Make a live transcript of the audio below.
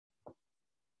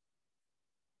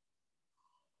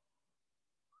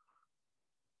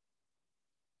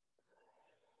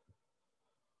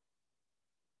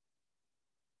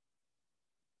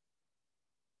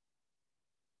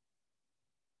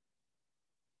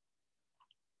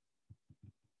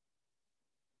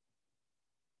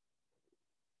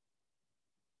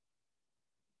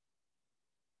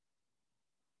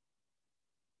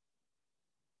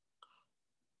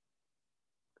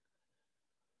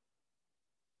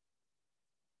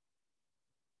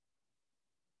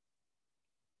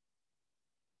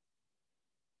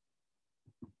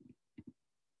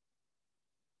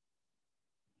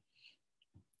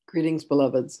Greetings,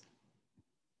 beloveds.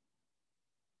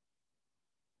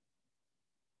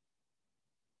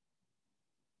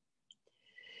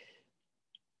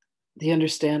 The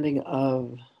understanding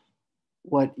of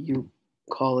what you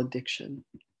call addiction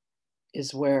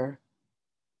is where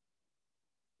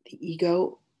the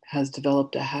ego has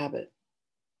developed a habit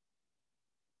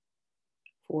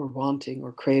for wanting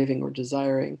or craving or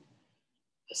desiring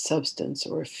a substance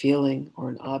or a feeling or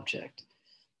an object.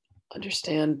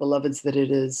 Understand, beloveds, that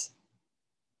it is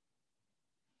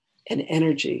an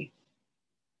energy.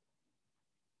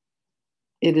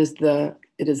 It is the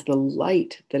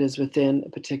light that is within a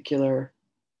particular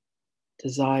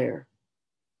desire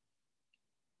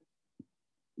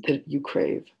that you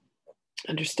crave.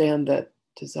 Understand that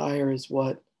desire is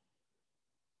what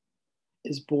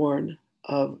is born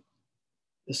of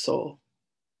the soul.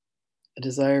 A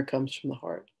desire comes from the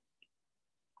heart.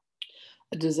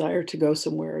 A desire to go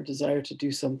somewhere, a desire to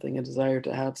do something, a desire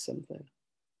to have something.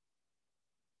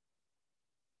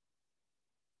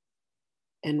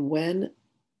 And when,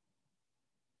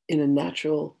 in a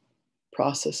natural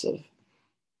process of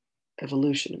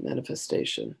evolution and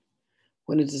manifestation,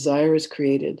 when a desire is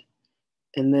created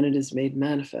and then it is made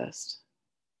manifest,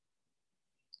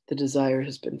 the desire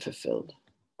has been fulfilled.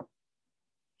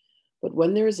 But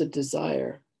when there is a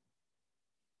desire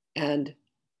and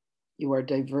you are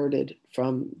diverted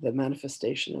from the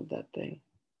manifestation of that thing,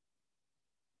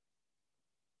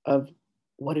 of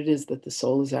what it is that the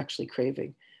soul is actually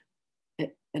craving,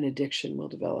 an addiction will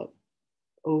develop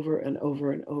over and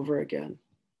over and over again.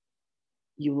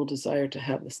 You will desire to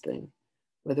have this thing,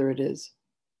 whether it is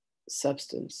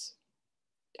substance,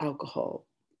 alcohol,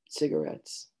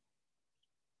 cigarettes,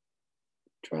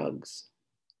 drugs,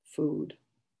 food,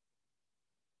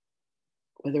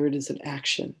 whether it is an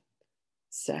action,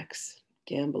 sex,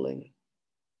 gambling.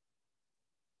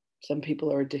 Some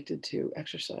people are addicted to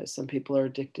exercise. Some people are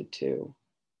addicted to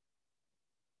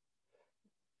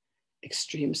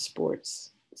extreme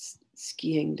sports,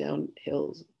 skiing down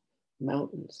hills,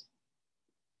 mountains,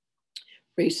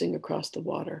 racing across the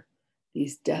water,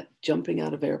 jumping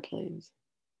out of airplanes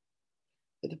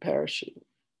with a parachute.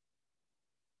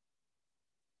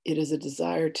 It is a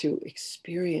desire to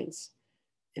experience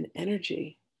an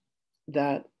energy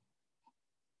that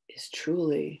is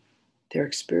truly their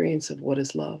experience of what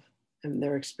is love, and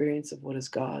their experience of what is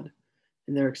God,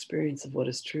 and their experience of what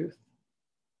is truth.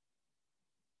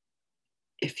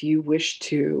 If you wish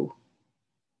to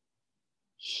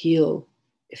heal,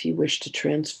 if you wish to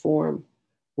transform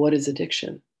what is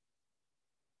addiction,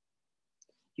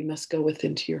 you must go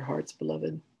within to your hearts,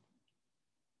 beloved.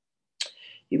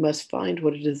 You must find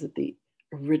what it is that the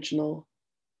original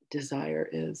desire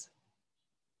is.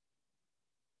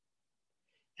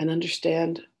 And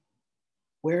understand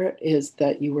where it is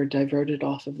that you were diverted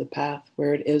off of the path,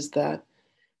 where it is that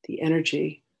the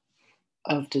energy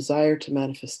of desire to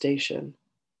manifestation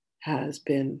has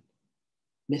been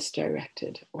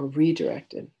misdirected or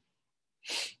redirected.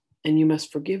 And you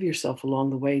must forgive yourself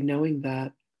along the way, knowing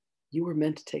that you were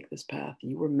meant to take this path.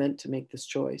 You were meant to make this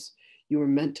choice. You were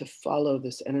meant to follow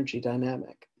this energy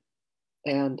dynamic.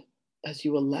 And as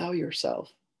you allow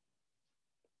yourself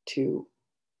to,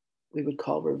 we would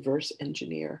call reverse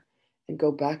engineer, and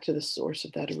go back to the source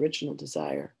of that original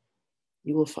desire,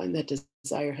 you will find that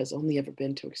desire has only ever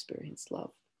been to experience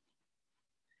love.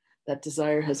 That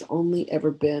desire has only ever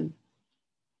been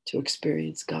to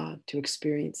experience God, to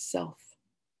experience self.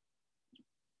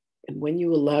 And when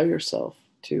you allow yourself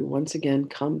to once again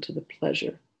come to the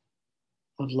pleasure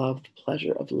of love, the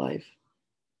pleasure of life,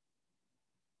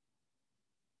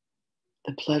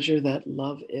 the pleasure that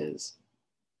love is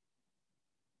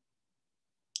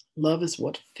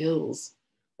what fills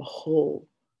the hole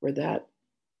where that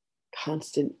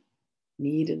constant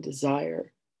need and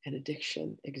desire and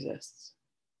addiction exists.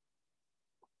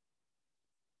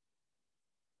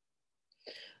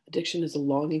 Addiction is a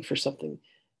longing for something,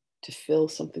 to fill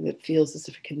something that feels as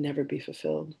if it can never be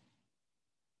fulfilled.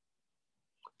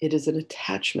 It is an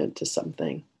attachment to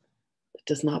something that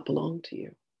does not belong to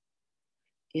you,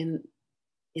 in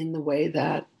the way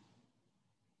that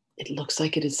it looks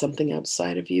like it is something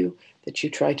outside of you that you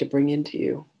try to bring into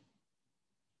you.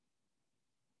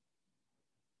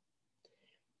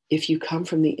 If you come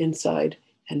from the inside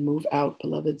and move out,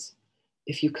 beloveds,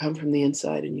 if you come from the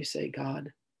inside and you say,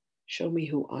 God, show me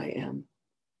who I am.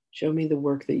 Show me the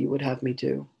work that you would have me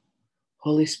do.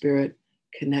 Holy Spirit,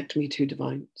 connect me to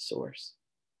divine source.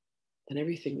 Then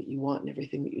everything that you want and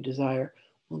everything that you desire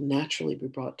will naturally be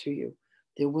brought to you.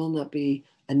 There will not be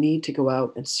a need to go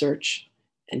out and search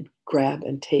and grab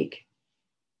and take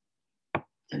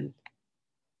and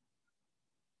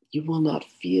You will not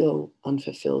feel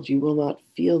unfulfilled. You will not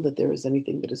feel that there is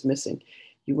anything that is missing.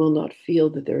 You will not feel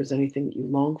that there is anything that you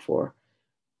long for.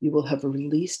 You will have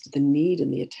released the need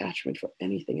and the attachment for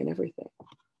anything and everything.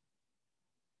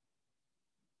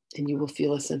 And you will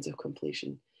feel a sense of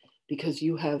completion because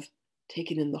you have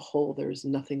taken in the whole. There is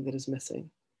nothing that is missing.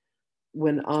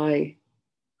 When I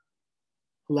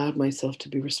allowed myself to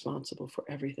be responsible for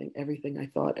everything I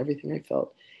thought, everything I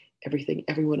felt, everything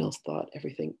everyone else thought,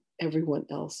 everything everyone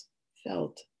else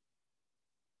felt,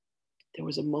 there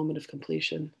was a moment of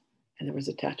completion and there was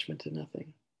attachment to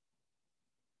nothing.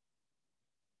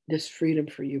 This freedom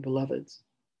for you, beloveds,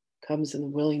 comes in the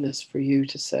willingness for you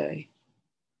to say,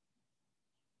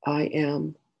 I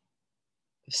am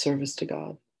of service to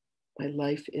God. My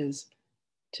life is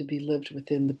to be lived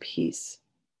within the peace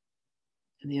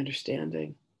and the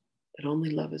understanding that only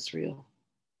love is real.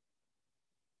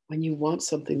 When you want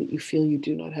something that you feel you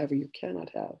do not have or you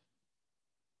cannot have,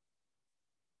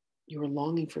 you are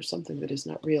longing for something that is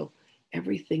not real.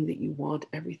 Everything that you want,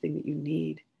 everything that you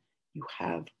need, you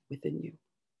have within you.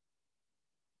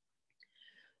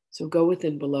 So go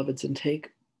within, beloveds, and take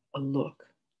a look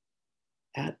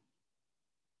at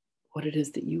what it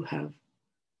is that you have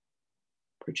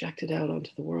projected out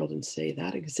onto the world and say,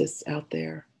 that exists out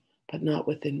there, but not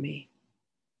within me.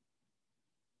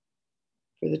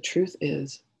 For the truth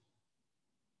is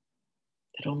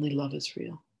that only love is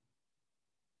real.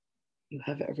 You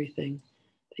have everything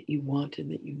that you want and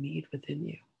that you need within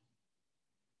you.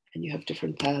 And you have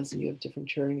different paths and you have different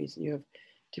journeys and you have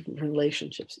different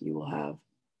relationships that you will have.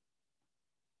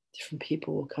 Different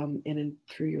people will come in and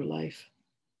through your life.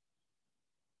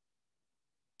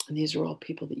 And these are all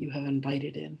people that you have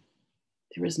invited in.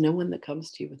 There is no one that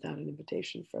comes to you without an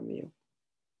invitation from you.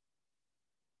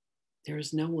 There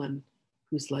is no one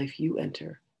whose life you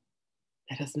enter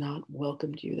that has not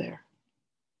welcomed you there.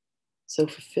 So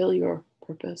fulfill your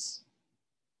purpose,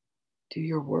 do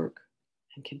your work,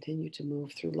 and continue to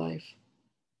move through life.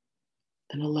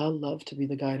 And allow love to be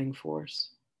the guiding force.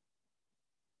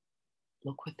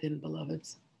 Look within,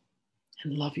 beloveds,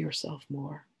 and love yourself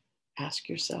more. Ask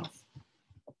yourself,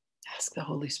 ask the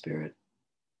Holy Spirit,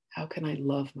 how can I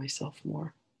love myself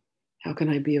more? How can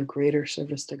I be of greater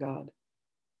service to God?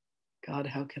 God,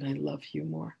 how can I love you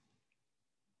more?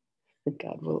 And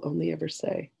God will only ever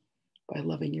say, by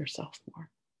loving yourself more.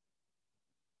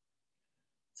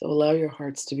 So allow your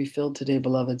hearts to be filled today,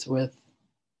 beloveds, with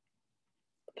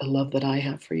the love that I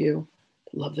have for you,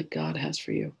 the love that God has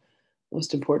for you.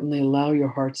 Most importantly, allow your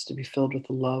hearts to be filled with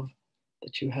the love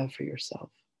that you have for yourself.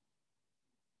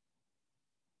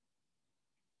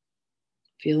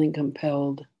 Feeling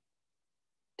compelled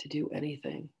to do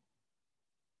anything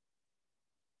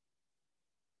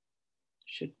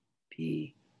should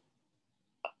be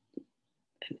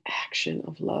an action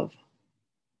of love.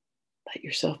 Let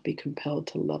yourself be compelled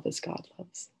to love as God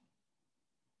loves.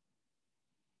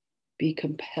 Be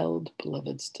compelled,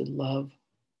 beloveds, to love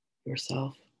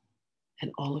yourself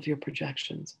and all of your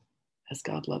projections as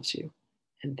God loves you.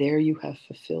 And there you have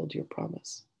fulfilled your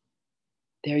promise.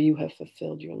 There you have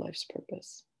fulfilled your life's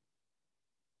purpose.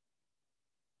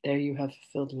 There you have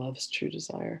fulfilled love's true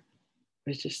desire,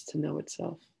 which is to know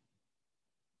itself.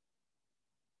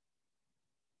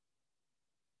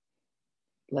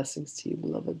 Blessings to you,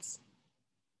 beloveds.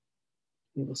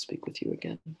 We will speak with you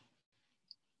again.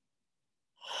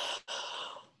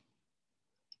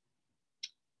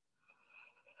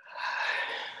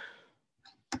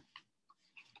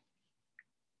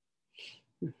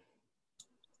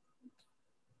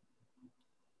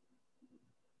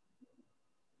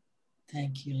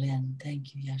 Thank you, Lynn.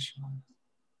 Thank you, Jeshua.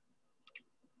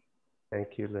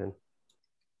 Thank you, Lynn.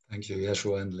 Thank you,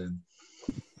 Jeshua and Lynn.